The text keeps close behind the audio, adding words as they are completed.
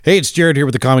Hey, it's Jared here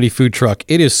with the Comedy Food Truck.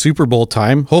 It is Super Bowl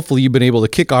time. Hopefully you've been able to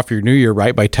kick off your new year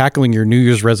right by tackling your New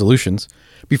Year's resolutions.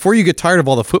 Before you get tired of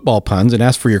all the football puns and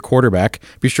ask for your quarterback,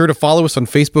 be sure to follow us on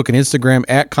Facebook and Instagram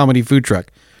at Comedy Food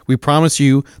Truck. We promise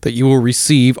you that you will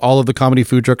receive all of the Comedy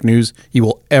Food Truck news you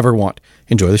will ever want.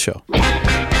 Enjoy the show.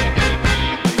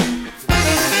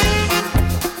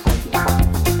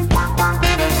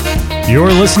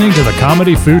 You're listening to the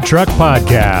Comedy Food Truck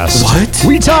Podcast. What?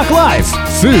 We talk life,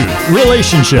 food,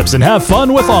 relationships, and have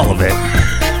fun with all of it.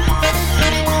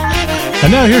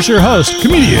 And now here's your host,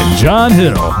 comedian John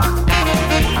Hill.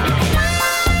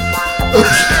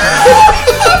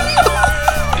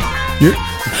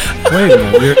 Wait a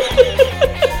minute.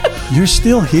 You're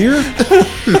still here?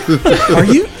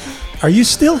 Are you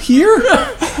still here?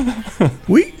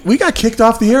 We got kicked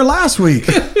off the air last week.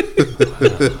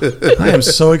 I am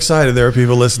so excited there are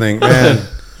people listening. Man,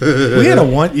 we had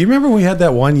you remember we had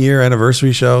that 1 year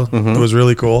anniversary show? Mm-hmm. It was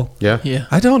really cool. Yeah.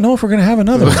 I don't know if we're going to have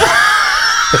another one.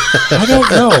 I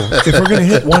don't know if we're going to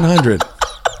hit 100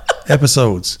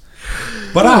 episodes.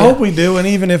 But I hope we do. And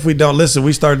even if we don't, listen,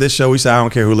 we started this show. We said, I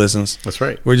don't care who listens. That's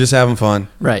right. We're just having fun.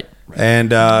 Right.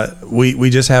 And we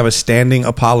just have a standing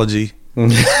apology. For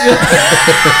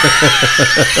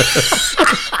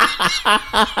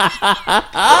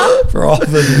all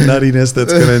the nuttiness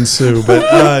that's going to ensue.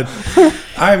 But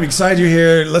I'm excited you're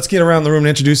here. Let's get around the room and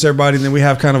introduce everybody. And then we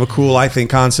have kind of a cool, I think,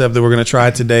 concept that we're going to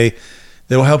try today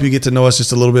that will help you get to know us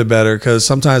just a little bit better, because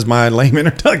sometimes my lame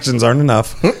introductions aren't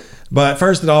enough. But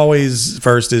first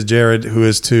is Jared, who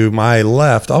is to my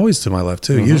left, always to my left,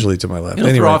 too, usually to my left.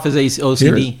 He'll throw off his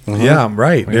OCD. Yeah, I'm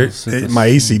right. My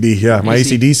ACD, my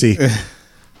ACDC.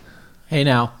 Hey,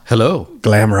 now. Hello.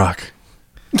 Glam rock.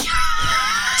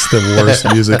 It's the worst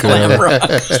music ever.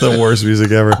 It's the worst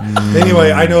music ever.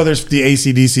 Anyway, I know there's the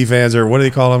AC/DC fans, or what do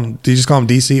they call them? Do you just call them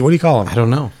DC? What do you call them? I don't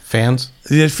know. Fans?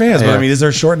 Yeah, fans, but I mean, is there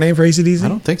a short name for AC/DC? I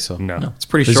don't think so. No. It's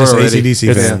pretty It's short just already. AC/DC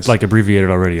It's fans. like abbreviated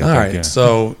already. All I right. think,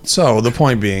 yeah. So the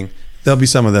point being, there'll be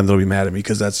some of them that'll be mad at me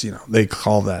because that's, they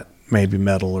call that maybe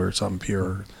metal or something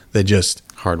pure. They just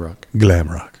Hard rock. glam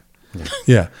rock.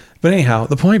 Yeah. But anyhow,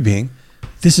 the point being,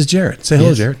 this is Jared. Say hello,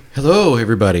 Yes. Jared. Hello,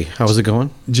 everybody. How's it going?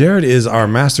 Jared is our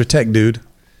master tech dude,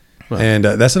 and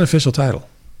that's an official title.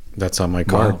 That's on my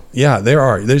card. Yeah,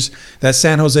 there's that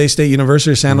San Jose State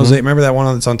University, San Jose. Remember that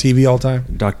one that's on TV all the time?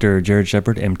 Dr. Jared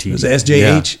Shepard, MT. It was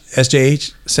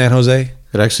SJH, San Jose.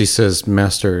 It actually says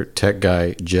Master Tech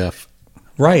Guy Jeff.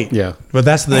 Right. Yeah. But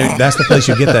that's the place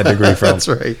you get that degree from. That's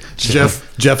right.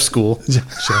 Jeff School.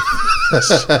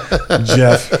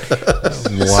 Jeff.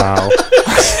 Wow.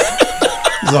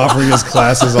 He's offering his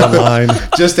classes online.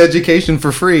 Just education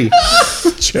for free.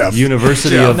 Jeff.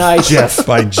 University of Jeff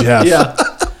by Jeff. Yeah.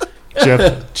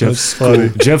 Jeff School.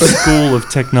 Jeff School of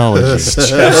Technology.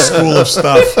 Jeff School of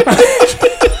Stuff.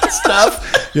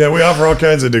 Stuff. Yeah, we offer all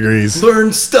kinds of degrees.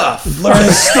 Learn stuff. Learn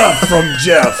stuff from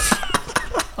Jeff.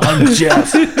 I'm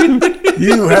Jeff.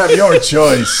 You have your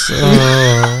choice.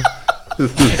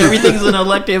 Everything's an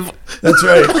elective. That's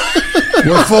right.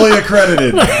 We're fully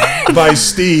accredited by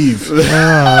Steve. All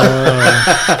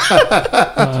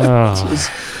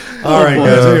right,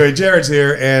 guys. Anyway, Jared's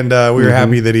here, and we were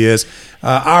happy that he is.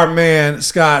 Our man,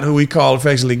 Scott, who we call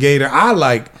affectionately Gator. I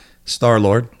like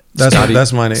Star-Lord.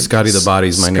 That's my name. Scotty the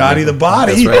Body's my name. Scotty the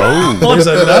Body. That's right. Oh, there's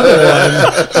another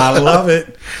one. I love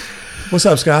it. What's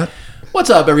up, Scott? What's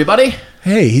up, everybody?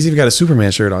 Hey, he's even got a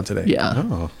Superman shirt on today. Yeah.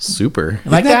 Oh, super.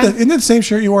 Like Isn't that? isn't that the same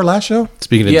shirt you wore last show?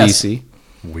 Speaking of Yes. DC.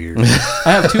 Weird. I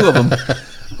have two of them.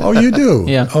 Oh, you do?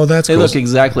 Yeah. Oh, that's They cool. look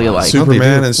exactly alike.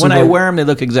 Superman and When I wear them, they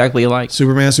look exactly alike.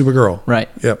 Superman, Supergirl. Right.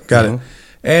 Yep, got it.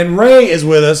 And Ray is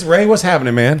with us. Ray, what's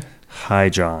happening, man? Hi,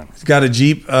 John. He's got a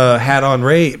Jeep hat on.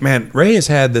 Ray has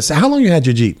had this. How long you had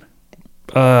your Jeep?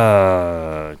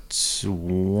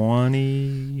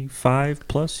 25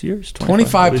 plus years.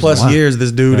 25 plus years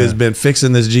this dude has been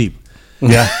fixing this Jeep.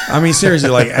 Yeah. I mean,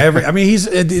 seriously, he's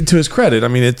to his credit. I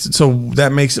mean, it's so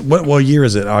that makes what year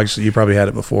is it? Actually, you probably had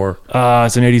it before.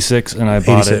 It's an 86, and I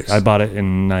bought 86. it. I bought it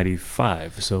in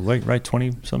 95. So right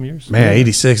 20 some years. Man,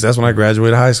 86. That's when I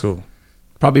graduated high school.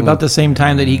 Probably about the same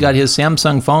time that he got his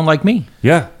Samsung phone like me.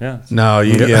 Yeah. No,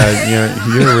 you're no.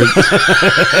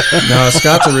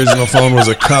 Scott's original phone was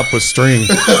a cup with string.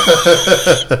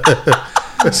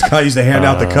 Scott used to hand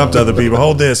out the cup to other people.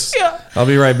 Hold this. Yeah. I'll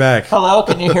be right back. Hello,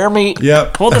 can you hear me?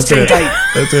 Yep. Hold this thing tight.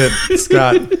 That's it,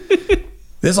 Scott.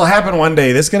 This will happen one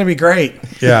day. This is going to be great.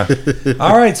 Yeah.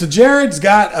 All right. So Jared's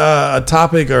got a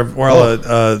topic, I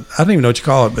don't even know what you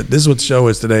call it, but this is what the show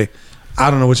is today.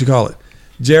 I don't know what you call it.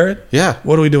 Jared? Yeah.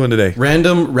 What are we doing today?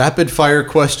 Random rapid fire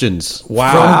questions.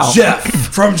 Wow. From Jeff.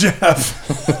 From Jeff.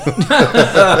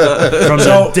 From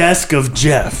the desk of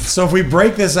Jeff. So if we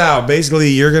break this out, basically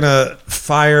you're going to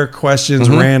fire questions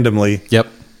randomly. Yep.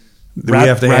 We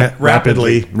have to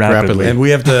rapidly. Rapidly. And we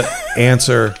have to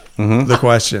answer the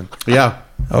question. Yeah.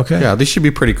 Okay. Yeah, these should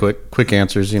be pretty quick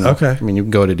answers. Okay. I mean, you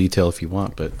can go into detail if you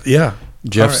want, but Yeah.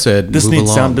 Jeff All right. said, This move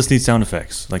needs along. sound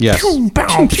effects. Like Yes.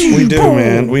 We do,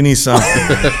 man. We need something.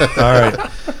 All right.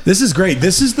 This is great.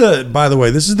 This is by the way,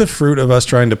 this is the fruit of us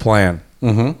trying to plan.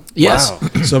 Yes.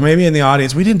 Wow. So maybe in the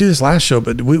audience, we didn't do this last show,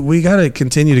 but we got to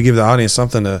continue to give the audience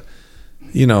something to,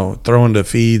 throw into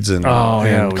feeds and, Oh,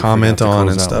 yeah, we comment forgot to on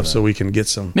close and out stuff with that. so we can get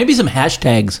some. Maybe some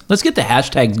hashtags. Let's get the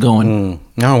hashtags going.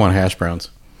 Now I want hash browns.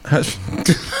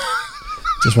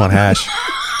 Just want hash.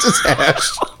 Just hash.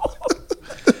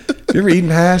 You ever eaten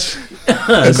hash? corn,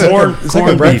 It's like a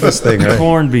corn breakfast beef. thing, right?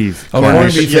 Corned beef. Oh,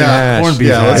 corned beef and hash. Corned beef.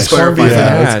 Yeah, let's hash. clarify Corned beef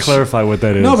that. and hash. Let's clarify what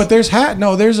that is. No, but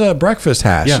there's a breakfast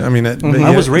hash. Yeah. I mean,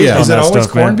 I was raised on Is it that always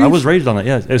stuff, man. corned beef? I was raised on that.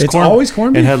 Yeah, It's always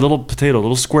corned beef? It had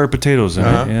little square potatoes in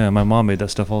Uh-huh. it. Yeah, my mom made that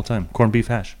stuff all the time. Corned beef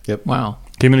hash. Wow.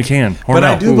 Came in a can. But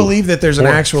I Hormel. do believe that there's an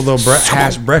actual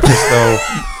hash breakfast though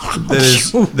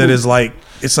that is like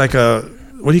it's like a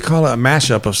what do you call it, a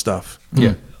mashup of stuff.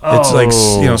 Yeah. It's like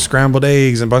scrambled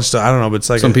eggs and a bunch of stuff. I don't know, but it's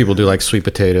like Some people do like sweet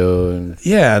potato and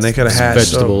yeah, and they could have hash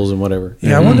vegetables and whatever.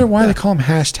 Yeah, I wonder why they call them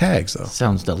hashtags though.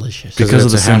 Sounds delicious. Because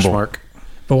of it's the a hash symbol. mark.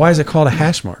 But why is it called a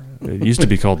hash mark? It used to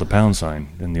be called the pound sign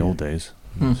in the old days.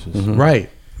 It's just Right.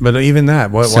 But even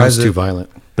that, why Sounds is too it? violent.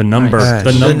 the number, Right.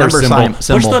 the The number number symbol.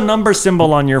 symbol. Push the number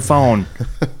symbol on your phone.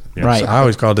 Yeah. Right. I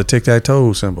always called it the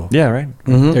tic-tac-toe symbol. Yeah, right.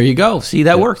 There you go. See,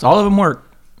 that works. All of them work.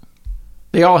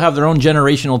 They all have their own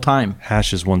generational time.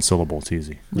 Hash is one syllable. It's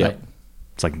easy. Right.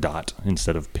 It's like dot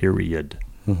instead of period.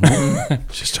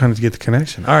 Just trying to get the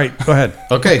connection. All right, go ahead.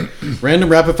 Okay. Random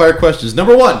rapid fire questions.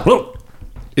 Number 1. Whoa.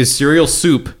 Is cereal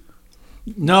soup?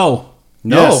 No.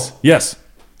 No. Yes. Yes.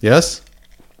 Yes?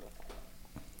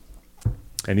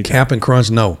 Anytime. Cap'n Crunch,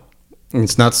 no.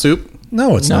 It's not soup?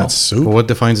 No, it's No. not soup. Well, what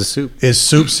defines a soup? Is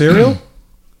soup cereal?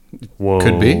 Whoa.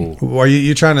 Could be. Are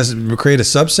you trying to create a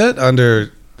subset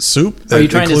under soup? Are you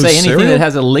trying to includes say anything cereal? that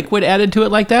has a liquid added to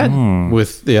it like that?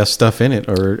 With stuff in it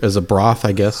or as a broth,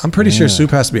 I guess. I'm pretty sure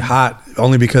soup has to be hot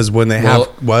only because when they have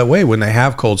when they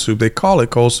have cold soup, they call it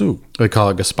cold soup. They call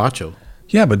it gazpacho.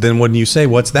 Yeah, but then when you say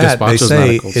what's that, they Gazpacho's not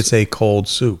say a cold it's a cold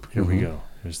soup, Here we go.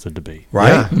 Here's the debate.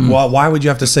 right? Yeah. Well, why would you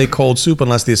have to say cold soup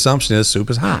unless the assumption is soup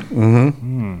is hot?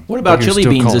 What about But you chili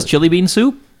still beans? call Is it- chili bean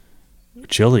soup?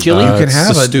 Chili. Chili? You can it's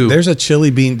have a stew. there's a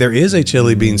chili bean. There is a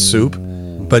chili bean soup,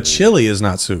 but chili is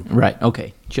not soup. Right.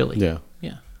 Okay. Chili. Yeah.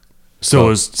 Yeah. So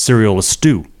is cereal a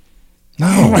stew?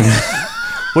 No.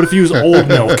 What if you use old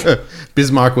milk?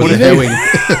 Bismarck was a do you- Hewing.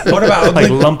 What about Like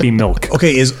lumpy milk.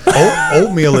 okay? Is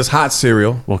oatmeal is hot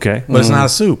cereal, Okay. but it's not a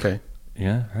soup. Okay.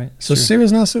 Yeah, right. So cereal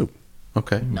is not soup.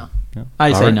 Okay. No.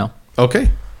 I say right. no. Okay.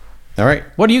 All right.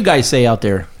 What do you guys say out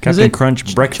there? Is Captain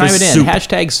Crunch breakfast Chime it in. soup.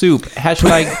 Hashtag soup.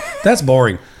 Hashtag. That's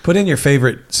boring. Put in your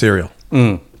favorite cereal.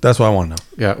 That's what I want to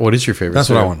know. Yeah. What is your favorite? That's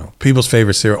what I cereal? want to know. People's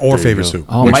favorite cereal or There you favorite go. soup.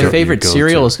 Oh, Which my one favorite you go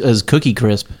cereal to? is Cookie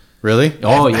Crisp. Really? Oh,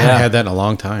 I haven't yeah. had that in a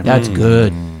long time. That's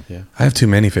good. I have too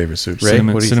many favorite soups. Ray?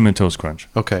 Cinnamon, What do you- cinnamon Toast Crunch.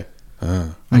 Okay. I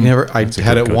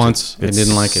had it once and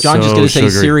didn't like it. John just gonna say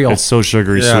cereal. It's so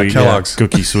sugary Yeah, sweet. Kellogg's.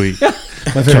 Cookie sweet.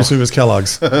 My favorite soup is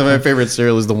Kellogg's. My favorite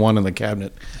cereal is the one in the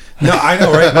cabinet. No, I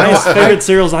know, right? My favorite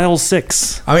cereal is aisle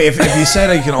 6. I mean, if you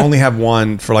said you can only have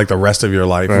one for like the rest of your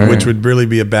life, Right. which would really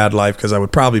be a bad life, because I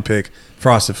would probably pick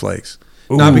Frosted Flakes.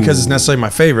 Not because it's necessarily my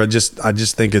favorite. I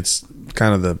just think it's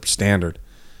kind of the standard.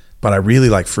 But I really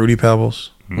like Fruity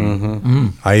Pebbles.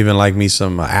 I even like me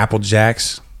some Apple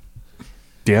Jacks.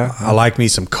 Yeah. I like me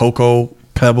some Cocoa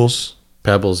Pebbles.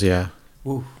 Pebbles, yeah.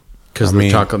 Because I the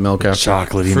mean, chocolate milk after.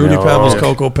 Chocolatey Fruity milk. Pebbles,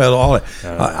 Cocoa Pebbles, all that.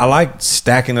 I like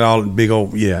stacking it all in big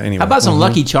old, yeah, anyway. How about some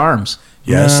Lucky Charms?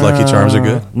 Yes, Lucky Charms are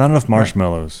good. Not enough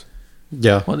marshmallows,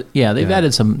 Yeah. Well, yeah, they've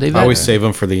added some. They've I always added, save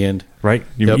them for the end. right?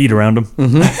 You Yep. eat around them.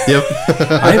 Yep.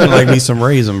 I even like me some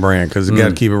Raisin Bran because you got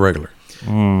to keep it regular.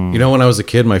 You know, when I was a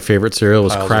kid, my favorite cereal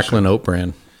was Piles of Cracklin' Oat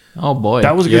Bran. Oh boy,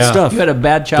 That was good Yeah. stuff. You had a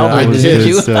bad I childhood, did. didn't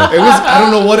you? It was. I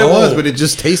don't know what it was, but it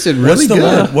just tasted really What's the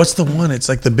good. one? What's the one? It's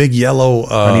like the big yellow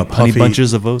honey puffy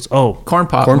bunches of oats. Oh, Corn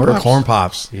pop. corn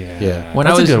pops. yeah. Yeah. When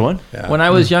That's I was a good one. When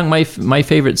I was young, my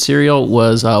favorite cereal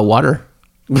was water.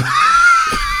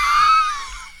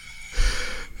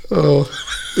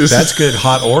 That's good,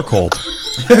 hot or cold.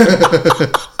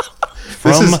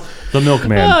 From the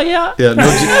milkman. Oh yeah. Yeah. No,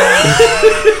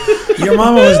 Your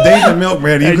mama was dating a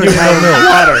milkman. You couldn't have milk.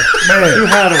 water. Man, you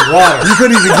had a water. You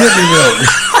couldn't even get me milk.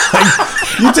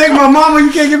 You take my mama,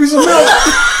 you can't give me some milk.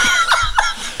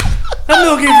 That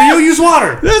milk ain't for you. Use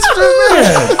water. That's true,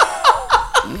 man.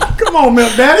 Come on,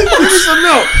 Milk Daddy. Give me some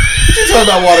milk. What you talking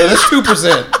about water? That's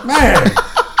 2%. Man.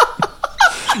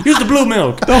 Use the blue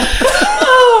milk.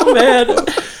 Oh, man.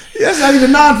 That's not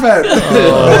even non-fat.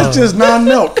 That's just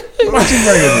non-milk. What you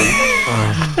bringing me?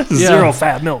 Zero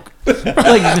fat milk.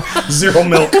 Like, Zero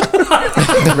milk.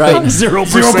 right.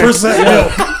 0%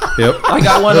 milk. Yep. I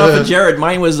got one off of Jared.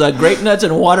 Mine was grape nuts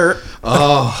and water. In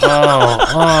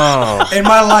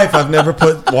my life, I've never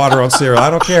put water on cereal. I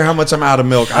don't care how much I'm out of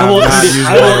milk. I will not use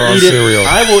water on cereal.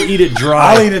 I will eat it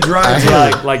dry. I'll eat it dry.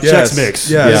 Like Yes. Chex Mix.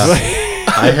 Yes.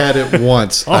 I had it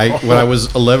once. When I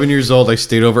was 11 years old, I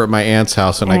stayed over at my aunt's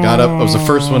house, and I got up. I was the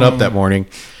first one up that morning,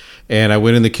 and I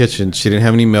went in the kitchen. She didn't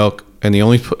have any milk, and the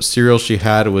only cereal she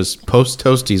had was Post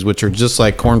Toasties, which are just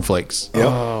like cornflakes.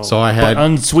 Yep. So I had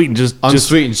Unsweetened, just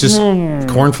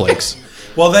cornflakes.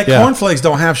 Well, that Yeah. cornflakes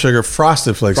don't have sugar.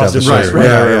 Frosted Flakes have the Frosted sugar. Flakes,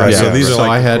 Yeah. right. So these are So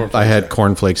like I had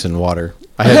cornflakes and water.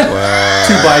 I had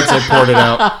 2 bites. I poured it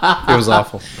out. It was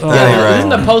awful. Isn't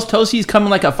the Post Toasties come in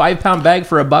like a 5-pound bag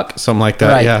for $1? Something like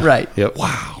that. Right, Yeah. right. Yep.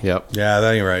 Wow. Yep. Yeah,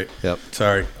 that ain't right. Yep.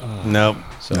 Sorry. Nope.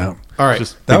 So, No. all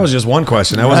right. That was just one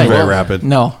question. That wasn't Right. very rapid.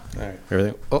 No. All right.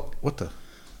 Everything. Oh, what the?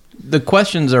 The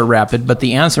questions are rapid, but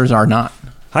the answers are not.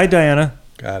 Hi, Diana.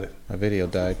 Got it. My video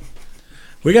died.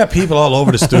 We got people all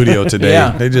over the studio today.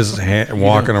 Yeah. They just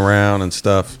walking around and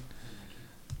stuff.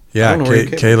 Yeah, don't know where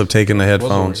you Caleb taking the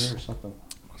headphones.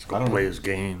 Let's go play his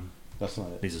game. That's not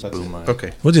it. He's just That's boom it. mine.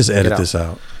 Okay. We'll just edit out. this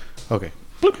out. Okay.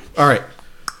 All right.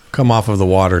 Come off of the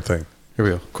water thing. Here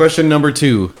we go. Question number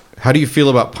 2. How do you feel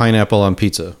about pineapple on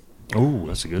pizza? Oh,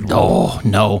 that's a good one. Oh,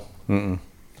 no.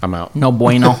 I'm out. No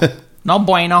bueno. No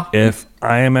bueno. If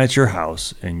I am at your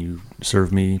house and you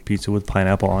serve me pizza with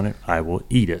pineapple on it, I will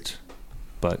eat it.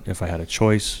 But if I had a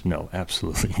choice, no,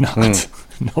 absolutely not.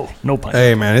 No pineapple.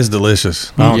 Hey, man, it's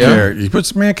delicious. I don't Yeah. care. You put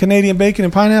some Canadian bacon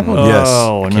and pineapple? Yes.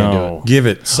 Oh, no. Give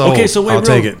it. So Okay, so wait, I'll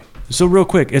take it. So real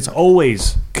quick, it's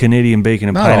always Canadian bacon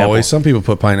and Not pineapple. always. Some people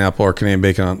put pineapple or Canadian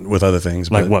bacon on with other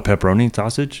things. Like but- what, pepperoni,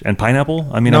 sausage, and pineapple?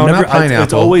 I mean, No, I've never. not pineapple.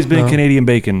 It's always been No. Canadian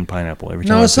bacon and pineapple every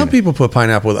time. No, I've some seen it. people put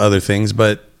pineapple with other things,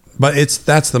 but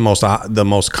that's the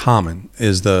most common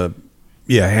is the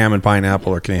ham and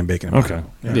pineapple or Canadian bacon. And Okay.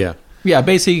 pineapple. Yeah. Yeah,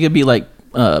 basically it could be like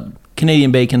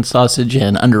Canadian bacon, sausage,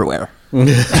 and underwear. Well,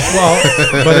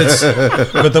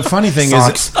 but the funny thing is,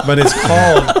 it's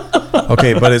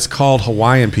called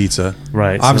Hawaiian pizza,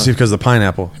 Right, so- Obviously because of the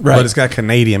pineapple, Right. But it's got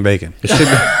Canadian bacon. It should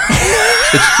be.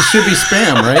 It should be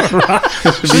spam, right?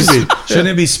 Shouldn't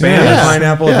it be spam and Yeah.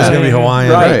 pineapple if it's gonna be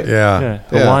Hawaiian? Right. Yeah. Yeah,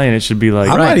 Hawaiian. It should be like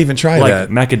I might even try like that.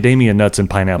 macadamia nuts and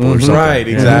pineapple or something. Right.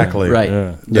 Yeah. Exactly. Right.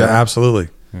 Yeah. Yeah. Absolutely.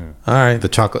 All right. The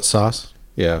chocolate sauce.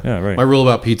 Yeah. Yeah, right. My rule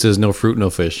about pizza is no fruit, no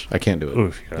fish. I can't do it.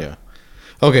 Oof, yeah. Yeah.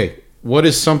 Okay. What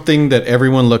is something that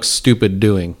everyone looks stupid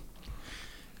doing?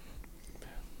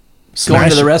 Going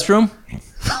to the Smash- restroom?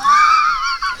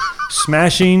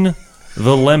 Smashing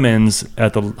the lemons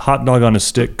at the hot dog on a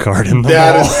stick cart in the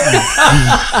That mall.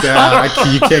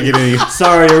 is. You can't get any.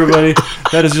 Sorry, everybody.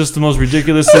 That is just the most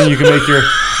ridiculous thing you can make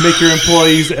your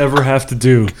employees ever have to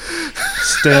do.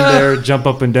 Stand there, jump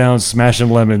up and down, smashing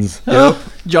lemons.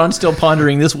 John's still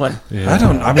pondering this one.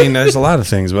 I mean, there's a lot of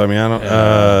things, but I mean,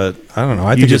 I don't know.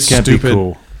 I You think just it's can't stupid. be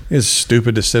cool. It's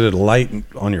stupid to sit at a light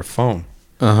on your phone.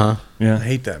 Uh huh. I Yeah,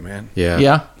 hate that, man. Yeah.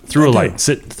 Yeah? through a light.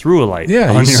 Sit through a light. Yeah,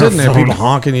 on you're your sitting there, phone. people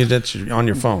honking you that you're on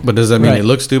your phone. But does that mean Right. they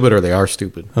look stupid or they are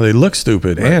stupid? Well, they look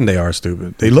stupid and they are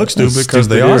stupid. They look stupid because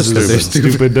they are is what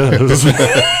stupid. Stupid does.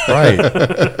 Right.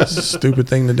 It's a stupid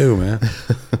thing to do, man.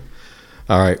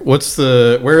 All right.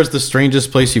 Where is the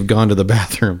strangest place you've gone to the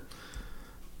bathroom?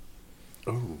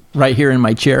 Right here in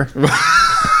my chair. All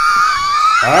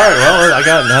right.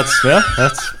 Well,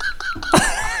 that's.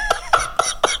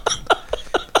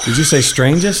 Did you say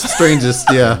strangest?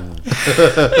 Strangest, yeah.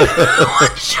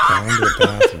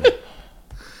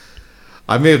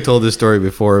 I may have told this story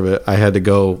before, but I had to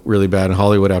go really bad in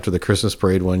Hollywood after the Christmas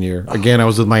parade one year. Again, I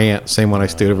was with my aunt, same one I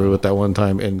stayed over with that one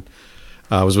time, and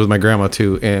I was with my grandma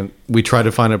too. And we tried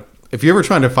to find if you're ever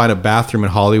trying to find a bathroom in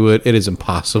Hollywood, it is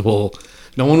impossible.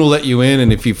 No one will let you in,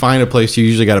 and if you find a place, you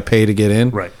usually got to pay to get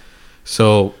in. Right.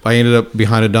 So I ended up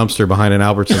behind a dumpster behind an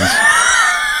Albertsons.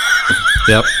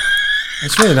 Yep.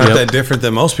 It's really not Yep. that different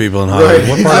than most people in Hollywood.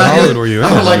 What part of Hollywood were you in?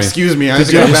 I'm I like, mean, excuse me, I have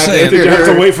to you go just back say- in. Did you have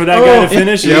to wait for that guy to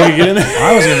finish? And Yep. you get in there?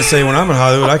 I was going to say, when I'm in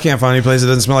Hollywood, I can't find any place that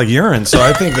doesn't smell like urine. So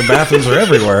I think the bathrooms are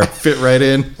everywhere. Fit right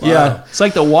in. Yeah. It's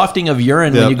like the wafting of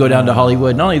urine when Yep. you go down to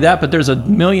Hollywood. Not only that, but there's a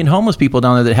million homeless people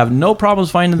down there that have no problems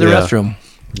finding the Yeah. restroom.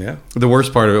 Yeah. The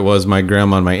worst part of it was my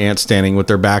grandma and my aunt standing with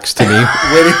their backs to me,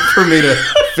 waiting for me to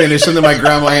finish, and then my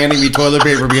grandma handing me toilet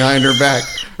paper behind her back.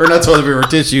 Or not toilet paper,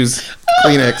 tissues,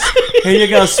 Kleenex. Here you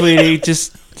go, sweetie.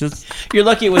 Just Just You're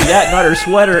lucky it was that, not her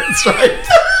sweater. That's right.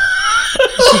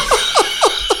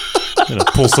 gonna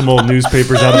pull some old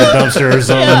newspapers out of the dumpster or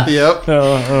something. Yep.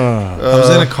 I was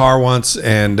in a car once,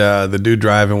 and the dude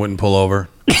driving wouldn't pull over,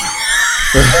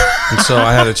 and so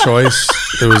I had a choice.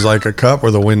 It was like a cup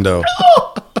or the window.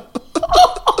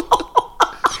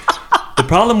 The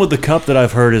problem with the cup that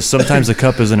I've heard is sometimes the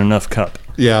cup isn't enough cup.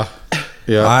 Yeah.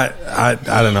 Yeah. I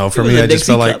don't know. For It was me, a I just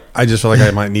Dixie felt cup. like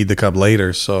I might need the cup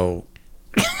later, so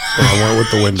I went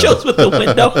with the window. Chose with the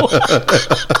window.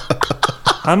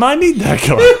 I might need that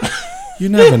cup. You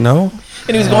never know.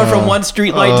 And he was going from one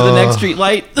street light to the next street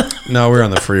light. No, we were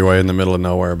on the freeway in the middle of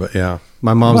nowhere, but yeah.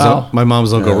 My mom's Wow.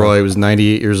 uncle Roy was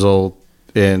 98 years old,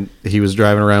 and he was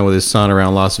driving around with his son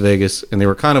around Las Vegas, and they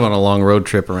were kind of on a long road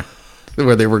trip around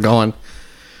where they were going.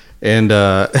 And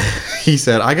he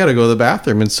said, "I got to go to the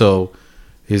bathroom," and so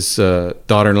his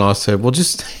daughter-in-law said, "Well,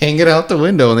 just hang it out the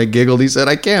window." And they giggled. He said,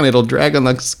 "I can't. It'll drag on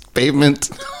the pavement."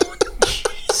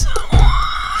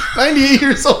 98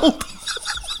 years old.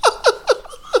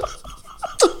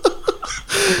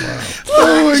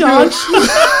 Oh my Josh.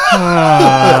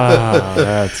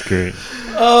 That's great.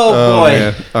 Oh, boy.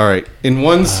 man. All right. In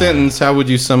one sentence, how would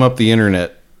you sum up the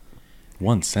internet?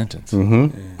 One sentence.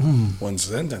 One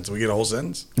sentence. We get a whole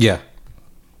sentence? Yeah.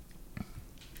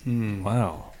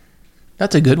 Wow.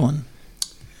 That's a good one.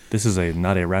 This is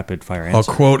not a rapid fire I'll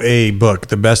answer. quote a book,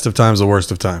 The Best of Times, The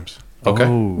Worst of Times. Okay.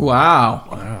 Oh, Wow.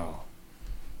 wow.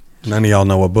 None of y'all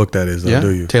know what book that is, though, Yeah.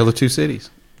 do you? Tale of Two Cities.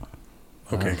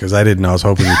 Okay, because I didn't know. I was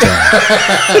hoping you'd tell me.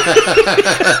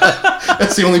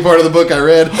 That's the only part of the book I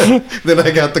read. Then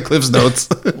I got the Cliff's Notes.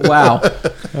 Wow.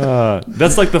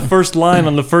 That's like the first line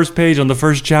on the first page on the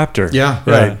first chapter. Yeah,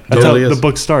 Right. That's Totally how is. the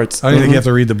book starts. I don't think you have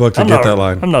to read the book to get that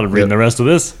line. I'm not reading the rest of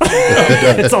this.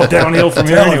 It's all downhill from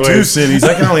here Tell him anyway. 2 cities.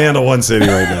 I can only handle 1 city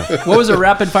right now. What was a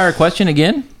rapid fire question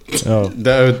again?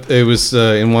 It was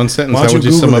in one sentence. Why don't How would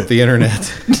you you sum Google up the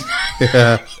internet?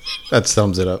 Yeah, that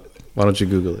sums it up. Why don't you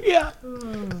Google it? Yeah.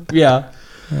 Yeah.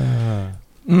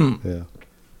 Yeah.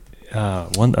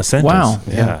 A sentence. Wow.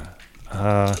 Yeah.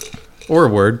 Or a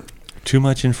word. Too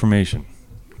much information.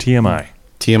 TMI.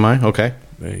 TMI. Okay.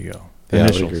 There you go. Yeah, I would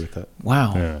Initials. agree with that.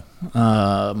 Wow. Yeah.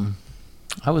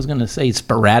 I was going to say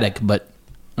sporadic, but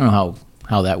I don't know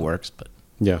how that works. But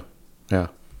Yeah. Yeah.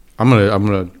 I'm gonna. I'm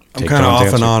take kind of John's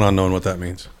off and answer. on knowing what that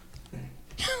means.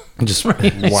 Just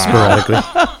sporadically.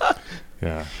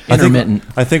 Yeah. intermittent.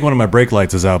 I think one of my brake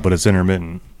lights is out, but it's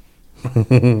intermittent.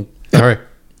 All right.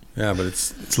 Yeah, but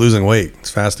it's losing weight.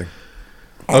 It's fasting.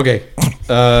 Okay.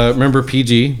 Remember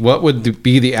PG. What would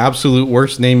be the absolute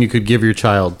worst name you could give your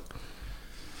child?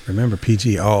 Remember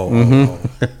PG? Oh.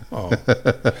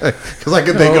 Because I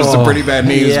could think of some pretty bad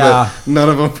names, yeah. but none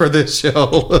of them for this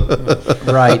show.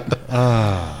 Right.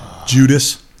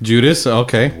 Judas. Judas.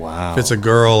 Okay. Wow. If it's a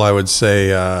girl, I would say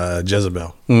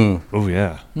Jezebel. Oh,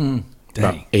 yeah.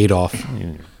 Dang. Adolf.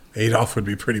 Adolf would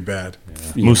be pretty bad.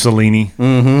 Mussolini.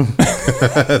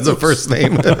 That's a first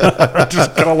name.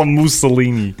 Just call him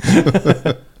Mussolini.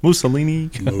 Mussolini.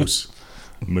 Moose.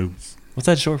 Moose. What's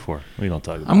that short for? We don't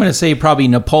talk about I'm going to say probably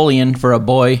Napoleon for a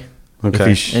boy,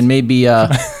 Okay. and maybe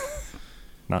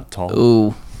not tall.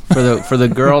 ooh for the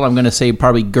girl. I'm going to say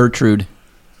probably Gertrude.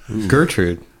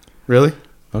 Gertrude. Really?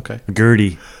 Okay.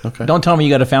 Gertie. Okay. Don't tell me you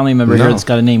got a family member here No. that's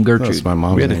got a name Gertrude. That's my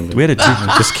mom's We had name. a teacher.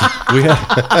 Just kidding. We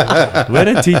had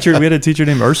a teacher. We had a teacher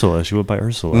named Ursula. She went by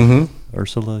Ursula.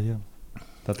 Ursula. Yeah.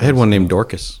 I had one named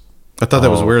Dorcas. I thought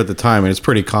that was weird at the time, and it's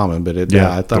pretty common, but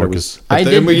Yeah, I thought Dorcas. it was. I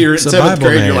did- When you're in It's a 7th Bible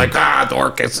grade, name. you're like,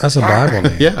 Dorcas. That's a Bible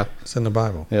name. Yeah. It's in the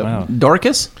Bible. Yep. Wow.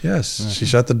 Dorcas? Yes. She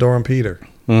shut the door on Peter.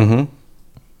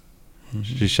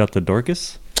 She shut the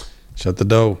Dorcas. Shut the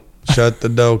door. Shut the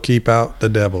door. Keep out the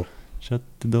devil. Shut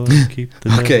the door. Keep the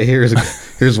door. Okay,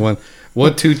 here's one.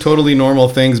 What two totally normal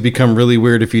things become really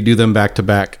weird if you do them back to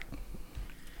back?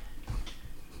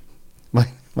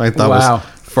 My thought Wow. was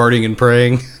farting and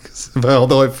praying.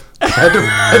 Although I've had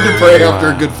to pray after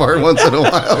a good fart once in a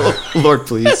while. Lord,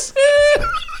 please.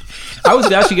 I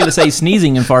was actually going to say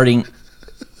sneezing and farting.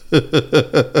 Isn't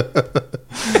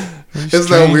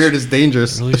that weird? It's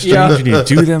dangerous. Really strange. Yeah. when you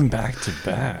do them back to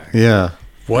back. Yeah.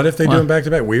 What if they do them back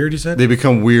to back? Weird, you said? They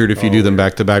become weird if you do them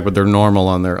back to back, but they're normal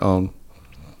on their own.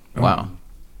 Wow.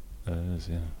 That is,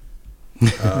 yeah.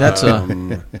 That's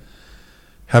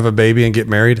Have a baby and get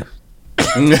married?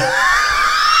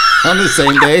 On the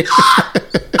same day.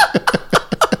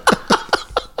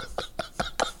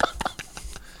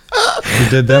 You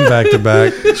did them back to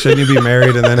back. Shouldn't you be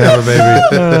married and then have a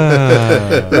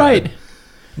baby? right.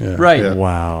 Yeah. Right. Yeah.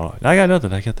 Wow. I got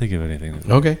nothing. I can't think of anything.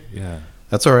 Okay. Yeah.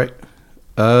 That's all right.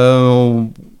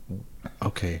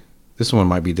 Okay. This one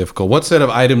might be difficult. What set of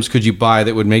items could you buy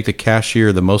that would make the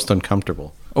cashier the most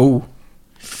uncomfortable? Oh.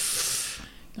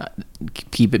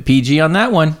 Keep it PG on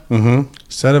that one.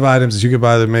 Set of items that you could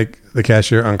buy that make the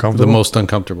cashier The uncomfortable. most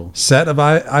uncomfortable. Set of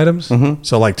items?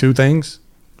 So like 2 things?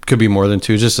 Could be more than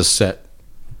 2, just a set.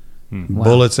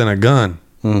 Bullets and a gun.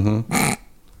 Except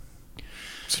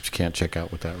you can't check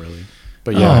out with that really.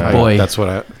 But yeah, boy. that's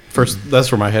where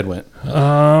my head went. What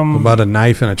about a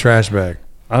knife and a trash bag?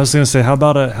 I was gonna say, how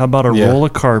about a Yeah. roll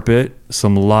of carpet,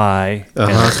 some lye,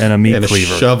 and a meat And a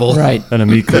cleaver, shovel. Right. and a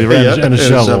meat cleaver, Yeah, and a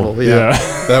shovel. Yeah.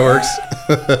 That works.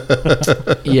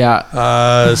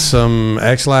 Yeah. Some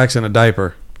X-Lax and a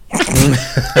diaper.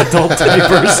 Adult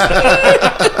diapers.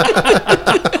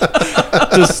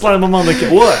 Just slam them on the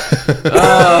what?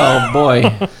 Oh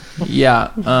boy.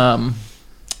 Yeah. I'm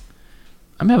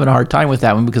having a hard time with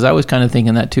that one because I was kind of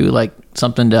thinking that too, like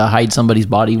something to hide somebody's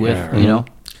body with, you know,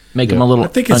 make them a little I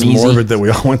think it's uneasy. morbid that we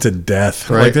all went to death.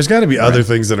 Right. Like, there's got to be other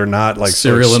things that are not like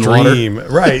Cereal so and water. extreme.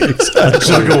 Right. Exactly.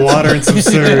 Jug of water and some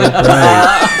cereal.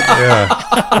 Right. Yeah.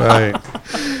 Right.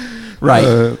 Right.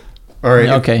 All right.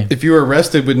 Okay. If you were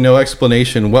arrested with no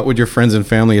explanation, what would your friends and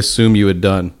family assume you had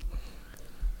done?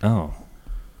 Oh.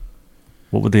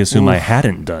 What would they assume I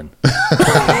hadn't done?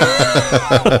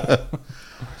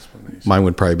 Mine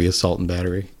would probably be assault and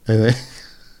battery. I think.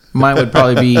 Mine would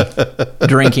probably be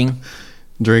drinking.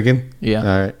 Drinking? Yeah. All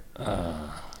right.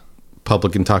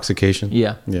 Public intoxication?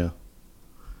 Yeah. Yeah.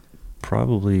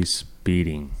 Probably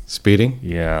speeding. Speeding?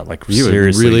 Yeah, like You would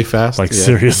seriously, really fast? Like Yeah.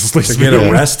 seriously, To get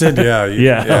arrested? Yeah.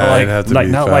 Yeah, it'd have to like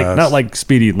be not fast. not like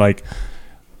speeding. Like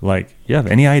you have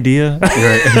any idea?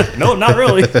 Right. No, not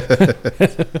really.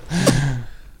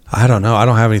 I don't know. I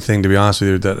don't have anything, to be honest with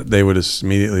you, that they would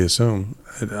immediately assume.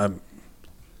 I don't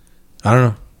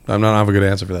know. I don't have a good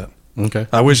answer for that. Okay.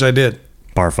 I wish I did,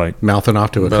 Bar fight. Mouthing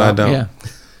off to a but cop. I don't. Yeah.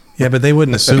 Yeah, but they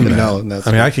wouldn't assume that. No, that's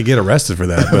I mean, I could get arrested for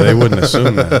that, but they wouldn't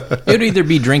assume that. It would either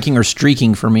be drinking or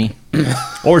streaking for me.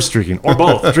 Or streaking. Or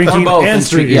both. Drinking Or both, and and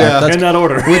streak- streaking. yeah, that's- in that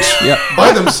order. Which Yep.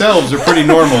 by themselves are pretty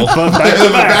normal. But back to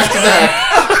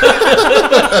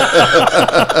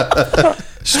back.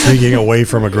 Streaking away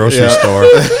from a grocery Yeah. store.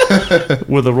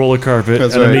 With a roll of carpet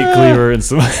That's and right. a meat cleaver and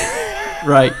some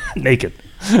Right. naked.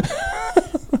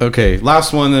 Okay,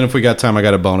 last one. Then, if we got time, I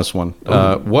got a bonus one.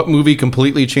 What movie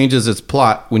completely changes its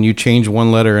plot when you change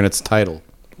one letter in its title?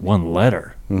 One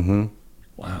letter.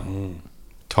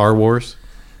 Tar Wars,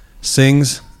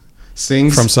 Sings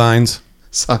Sings from Signs.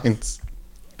 Signs.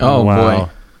 Oh Wow.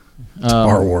 boy.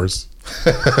 Star Wars.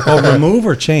 Oh, remove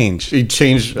or change? You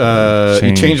change. You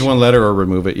Change. change one letter or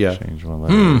remove it. Yeah, Change one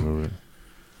letter. Remove it.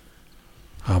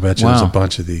 I'll bet you there's a Wow.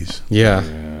 bunch of these. yeah.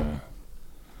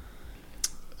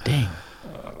 Dang.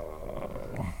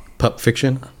 Pup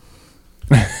Fiction.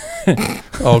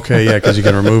 Okay, yeah, because you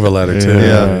can remove a letter too.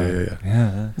 Yeah.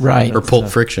 Yeah. Right. Or Pulp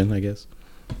Friction, I guess.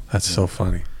 That's so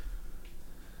funny.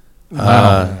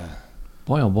 Wow.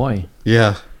 Boy, oh boy.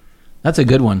 Yeah. That's a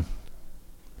good one.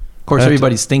 Of course, That's-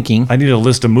 everybody's thinking. I need a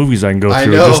list of movies I can go I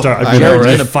through know. and just start I know,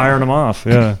 right? firing them off.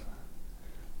 Yeah.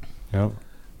 Yep.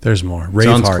 There's more.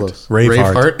 Sounds Braveheart. close.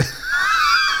 Braveheart.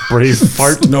 Brave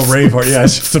fart. No, Braveheart. Yeah,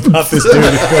 it's just about this dude who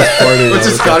was partying. It's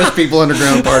the Scottish people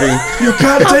underground partying. You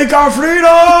can't take our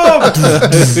freedom!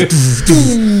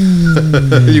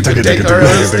 You can take our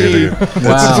LSD.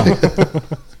 Wow.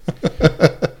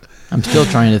 I'm still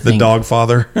trying to The think. dog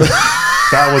father.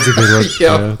 That was a good one.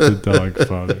 Yeah. Yeah, the dog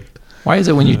father. Why is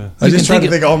it when you I you just can tried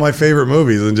to think of all my favorite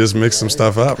movies and just mix some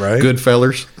stuff up, right? Good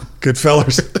fellers.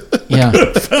 Goodfellas. Yeah.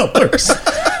 Fellers.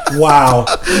 Wow.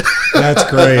 That's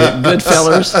great.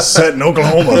 Goodfellas. Set in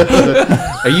Oklahoma.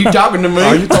 Are you talking to me?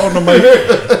 Are you talking to me?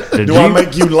 Did Do you, I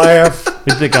make you laugh?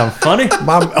 you think I'm funny?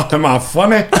 Am I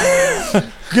funny?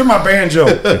 Give my banjo.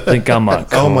 You think I'm a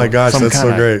Oh my gosh, some that's so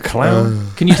kinda great. Clown.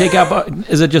 Can you take out?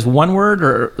 Is it just one word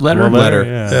or letter? One letter.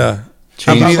 Yeah. Yeah. You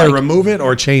Change can either like- remove it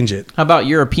or change it. How about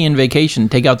European vacation?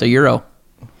 Take out the euro.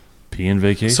 Pee and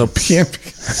vacation. So PM.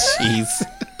 Jeez.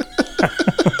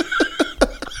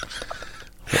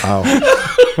 Wow.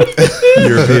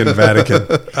 European Vatican.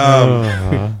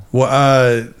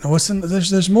 What's in,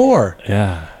 there's more.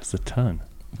 yeah, it's a ton.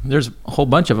 There's a whole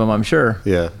bunch of them, I'm sure.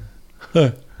 Yeah.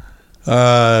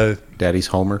 Uh, Daddy's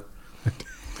Homer.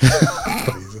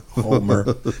 Homer.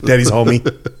 Daddy's homie.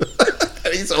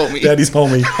 Daddy's homie. Daddy's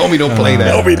homie. Homie don't play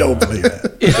that. Homie, don't play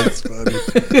that. That's funny.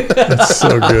 That's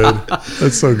so good.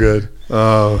 That's so good.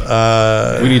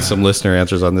 We need some listener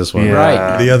answers on this one. Yeah.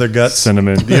 Right. The other guts.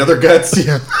 Cinnamon. The other guts.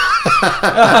 Yeah.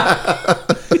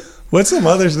 What's some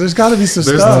others? There's got to be some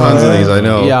There's stuff. tons of these. I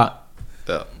know. Yeah.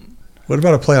 What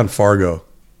about a play on Fargo?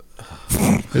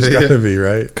 There's got to be,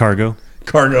 right? Cargo.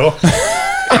 Cargo.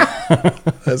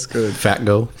 That's good. Fat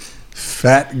Go.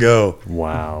 Fat Go.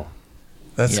 Wow.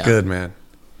 That's Yeah. good, man.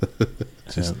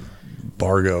 Just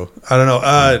Bargo. I don't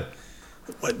know.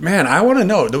 Man, I want to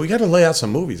know. We got to lay out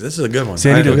some movies. This is a good one.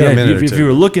 Sandy, We got a minute or if two. you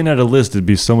were looking at a list, it'd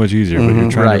be so much easier. But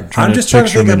you're trying Right. to. I'm just trying to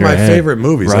picture think them of in my your head. favorite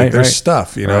movies. Right, Like there's right.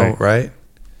 stuff, you know, right?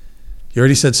 You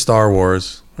already said Star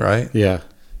Wars, right? Yeah.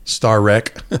 Star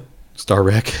Wreck, Star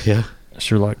Wreck. Yeah.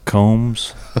 Sherlock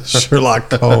Holmes.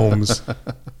 Sherlock Holmes.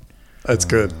 That's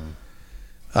good.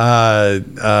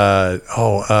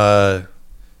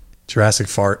 Jurassic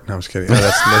Fart. No, I'm just kidding. No,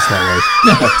 that's not right.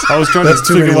 I was trying That's to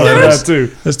too think many about letters. that too.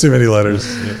 That's too many letters.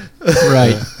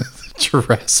 Right.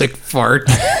 Jurassic Fart.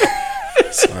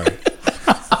 Sorry.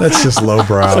 That's just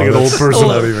lowbrow. It's like an old That's person.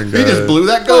 Not even He good. just blew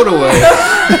that goat away.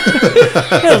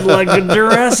 It's like a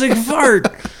Jurassic fart.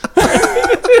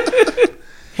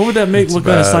 What would that make? What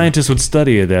kind of bad. scientist would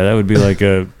study that? That would be like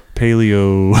a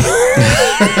paleo.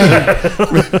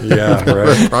 Yeah,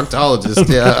 right. Proctologist.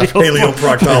 Yeah.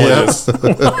 Paleoproctologist. A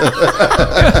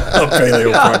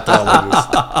paleoproctologist.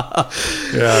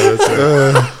 Yeah, that's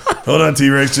it. Hold on,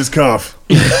 T-Rex, just cough.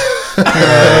 Turn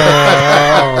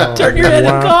your head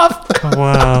and cough.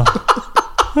 Wow.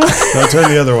 Now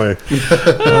turn the other way.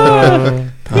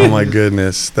 Oh my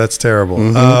goodness, that's terrible.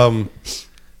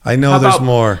 I know How there's about-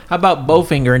 more. How about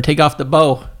Bowfinger and take off the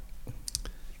bow?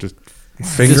 Just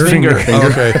Finger? Just finger.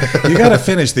 Okay. You got to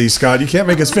finish these, Scott. You can't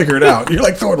make us figure it out. You're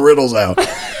like throwing riddles out.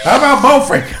 How about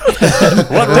Bowfinger?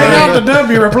 Take out the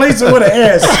W, replace it with an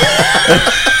S.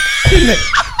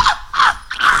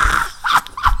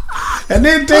 And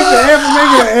then take the F and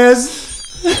make it an S.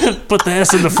 put the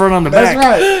S in the front on the That's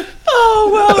back. right. Oh,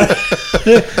 well.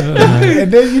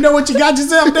 And then you know what you got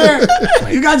yourself there?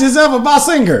 You got yourself a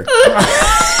Bossinger.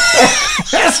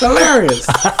 That's hilarious.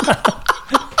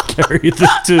 Carry the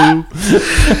two.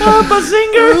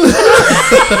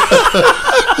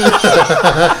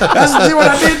 That's see what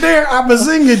I did there? I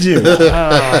Bazingered you.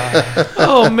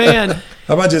 Oh, man.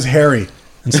 How about just Harry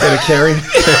instead of Carrie?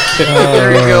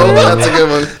 There you go. That's a good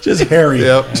one. Just Harry.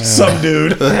 Yep. Some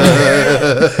dude.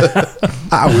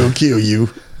 I will kill you.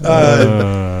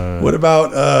 What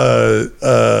about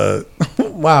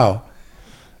wow.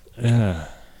 Yeah.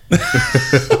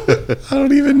 I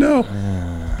don't even know.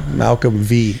 Malcolm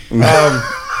V.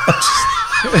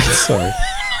 Sorry.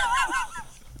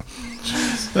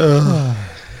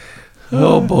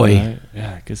 Oh, boy. Right.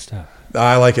 Yeah. Good stuff.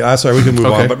 I like it. I'm sorry, we can move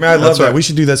Okay. on. But man, I love That's that. right. We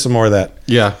should do that some more of that.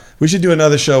 Yeah. We should do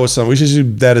another show with some. We should do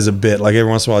that as a bit. Like every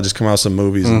once in a while, just come out with some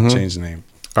movies and change the name.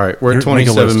 All right. We're at Here, make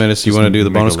a 27 list. minutes. You Just want to do the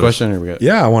make a bonus list. question? Or we got?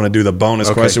 Yeah, I want to do the bonus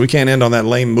Okay. question. We can't end on that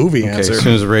lame movie Okay. answer. As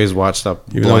soon as Ray's watched up,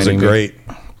 Even though those are blinding me. great.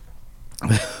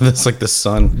 That's like the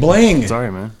sun. Bling.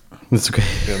 Sorry, man. That's okay.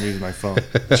 I'm using my phone.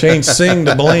 Change sing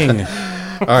to bling.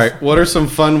 All right. What are some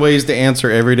fun ways to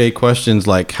answer everyday questions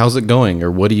like "How's it going?"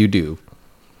 or "What do you do?"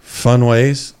 Fun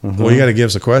ways. Well, you got to give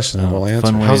us a question and we'll answer.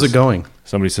 fun ways. How's it going?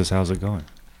 Somebody says, "How's it going?"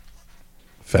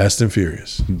 Fast and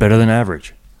Furious. Better than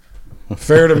average.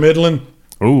 Fair to Midland.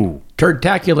 Ooh,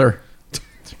 Turtacular.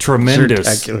 tremendous.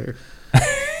 Spectacular.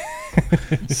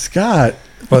 Scott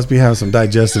must be having some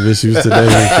digestive issues today.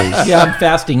 Yeah, I'm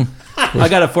fasting. I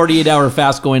got a 48-hour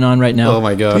fast going on right now. Oh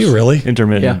my gosh. Do you really?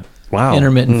 Intermittent. Yeah. Wow.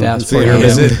 Intermittent fast. see, 48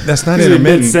 Is hours. it? That's not He's in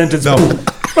intermittent. mid-sentence. No.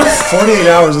 48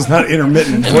 hours is not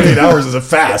intermittent. 48 hours is a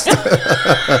fast.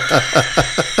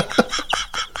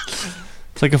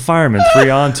 It's like a fireman. 3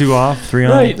 on, 2 off. 3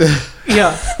 on. Right.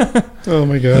 Yeah. Oh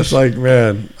my It's gosh. like,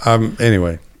 man.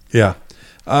 Anyway, yeah.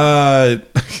 I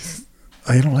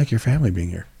don't like your family being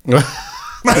here. They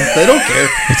don't care.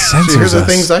 It censors Here's the us.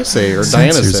 things I say or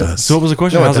Diana Censors says. us. So what was the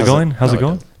question? No, it How's it doesn't. going? How's No, it it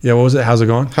going? doesn't. Yeah, what was it? How's it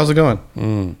going? How's it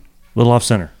going? Little off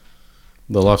center.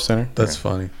 The left center. That's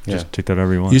funny. Yeah. Just take that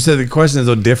however you want. You said the question is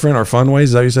though different or fun ways?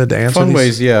 Is that what you said to answer Fun these?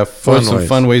 ways, yeah. Fun Some ways.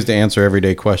 fun ways to answer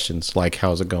everyday questions like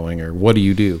 "How's it going?" or "What do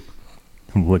you do?"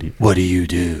 What do you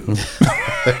do?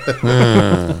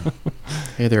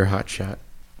 Hey there, hot shot.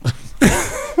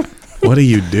 What do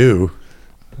you do?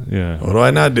 Yeah. What do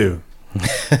I not do?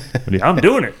 I'm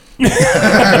doing it.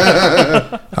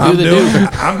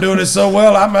 I'm doing it so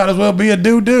well, I might as well be a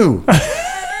do-do.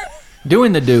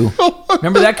 Doing the do.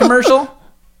 Remember that commercial?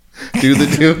 Do the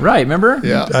do. Right, remember?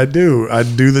 Yeah. I do. I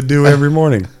do the do every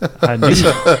morning. I do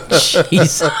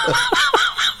Jeez.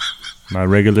 my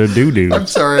regular doo-doo. I'm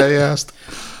sorry I asked.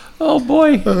 Oh,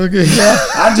 boy. Okay.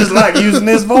 I just like using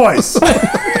this voice.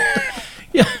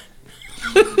 Yeah.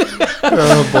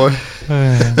 Oh boy.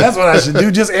 That's what I should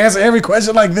do. Just answer every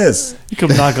question like this. You come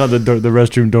knock on the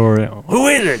restroom door. Who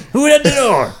is it? Who at the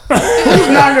door? Who's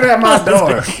knocking at my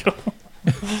door?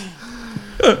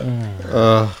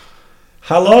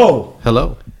 Hello.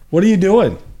 Hello. What are you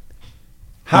doing?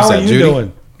 How Who's are that, you Judy?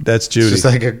 doing? That's Judy. Just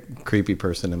like a creepy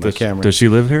person in the camera. Does she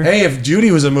live here? Hey, if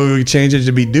Judy was a movie, we could change it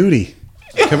to be Duty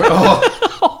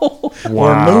Oh,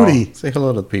 or Moody. say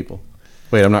hello to the people.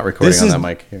 Wait, I'm not recording on that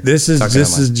mic. Here. This is Talking on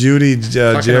this my- is Judy,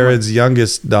 Jared's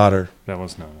youngest daughter. That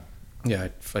was not. Yeah,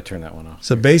 I turned that one off.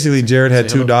 So basically, Jared had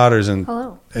Say two hello. daughters and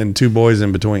Hello. 2 boys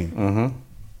in between.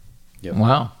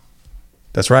 Wow.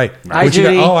 That's right. Hi, What you got?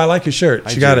 Judy. Oh, I like your shirt. Hi,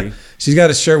 She got Judy. it. She's got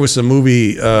a shirt with some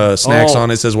movie snacks Oh.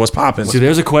 on it. It says "What's poppin'?" See,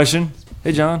 there's a question.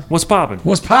 Hey, John, what's popping?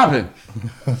 What's poppin'?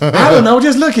 I don't know.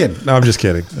 Just looking. No, I'm just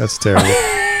kidding. That's terrible.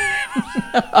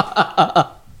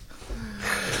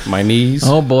 My knees.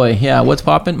 Oh boy, yeah. What's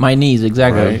popping? My knees,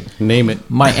 exactly. Right. Name it.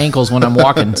 My ankles when I'm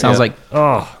walking. Sounds like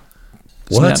Oh,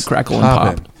 snap, crackle, and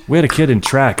poppin'? pop. we had a kid in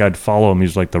track. I'd follow him. He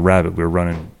was like the rabbit. We were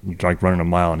running a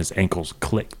mile, and his ankles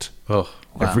clicked Oh,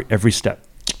 every step.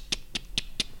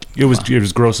 It was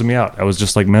grossing me out. I was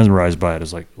just like mesmerized by it. I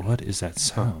was like, what is that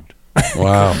sound?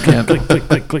 Wow. Yeah. Click, click,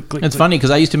 click, click, click. It's funny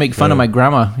because I used to make fun of my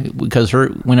grandma because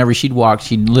whenever she'd walk,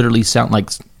 she'd literally sound like.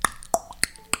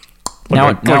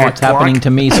 Now it's happening to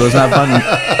me, so it's not funny.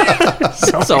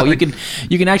 So you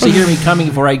can actually hear me coming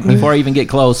before I even get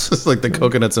close. it's like the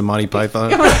coconuts in Monty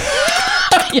Python.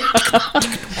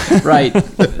 Right.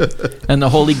 And the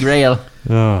Holy Grail.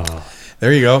 Oh,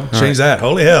 There you go. Change that.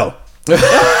 Holy hell.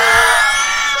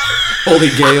 Holy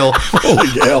Gale. Holy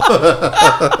hell.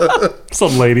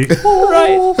 some lady.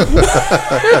 Right.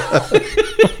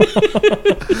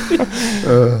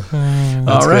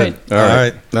 All right. All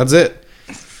right. That's it.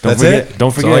 Don't That's forget. it?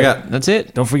 Don't That's all I forget. got. That's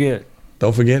it. Don't forget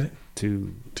Don't forget it.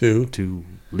 to 2. to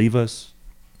leave us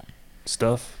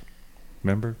stuff.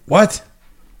 Remember? What?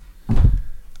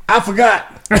 I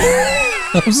forgot.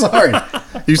 I'm sorry.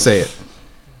 You say it.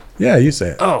 Yeah, you say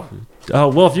it. Oh,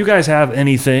 well, if you guys have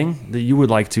anything that you would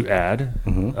like to add,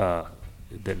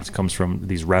 that comes from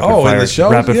these rapid Oh, in fire the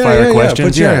show? Yeah, fire yeah. questions,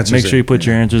 Put your answers make in. sure you put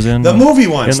your answers in The movie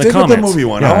one. in Stick the with the comments. movie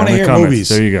one. Yeah, I want to in the hear comments. movies.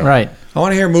 There you go. Right. I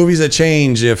want to hear movies that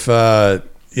change if you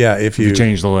You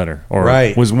change the letter, or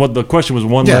Right. Was what the question was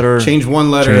one Yeah, letter? change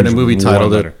one letter in a change movie one title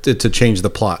letter. to change the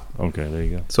plot. Okay, there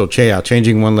you go. So,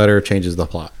 changing one letter changes the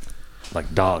plot. Like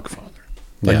Dogfather.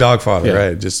 like Yeah. Dogfather, Yeah.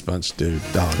 right? Just a bunch of dude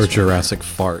dogs. Or Jurassic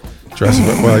Fart. Jurassic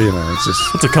Park. Well, it's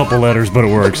just It's a couple letters, but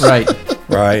it works. Right.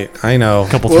 right. I know.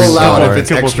 Couple We'll three. allow it couple- if it's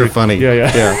couple extra three- funny. Yeah,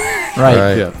 yeah. Yeah. Right.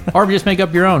 Right. Yeah. Or just make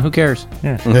up your own. Who cares?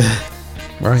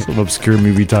 Right. Some obscure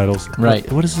movie titles.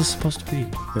 Right. What is this supposed to be?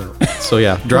 So,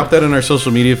 drop that in our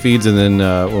social media feeds, and then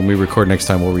when we record next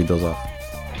time, we'll read those off.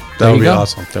 That would you be go.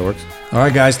 awesome. That works. All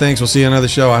right, guys. Thanks. We'll see you on another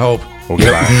show. I hope.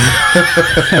 Okay.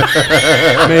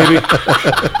 Maybe.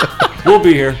 We'll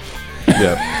be here.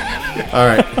 Yeah. All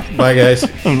right. Bye, guys.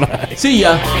 See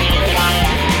ya.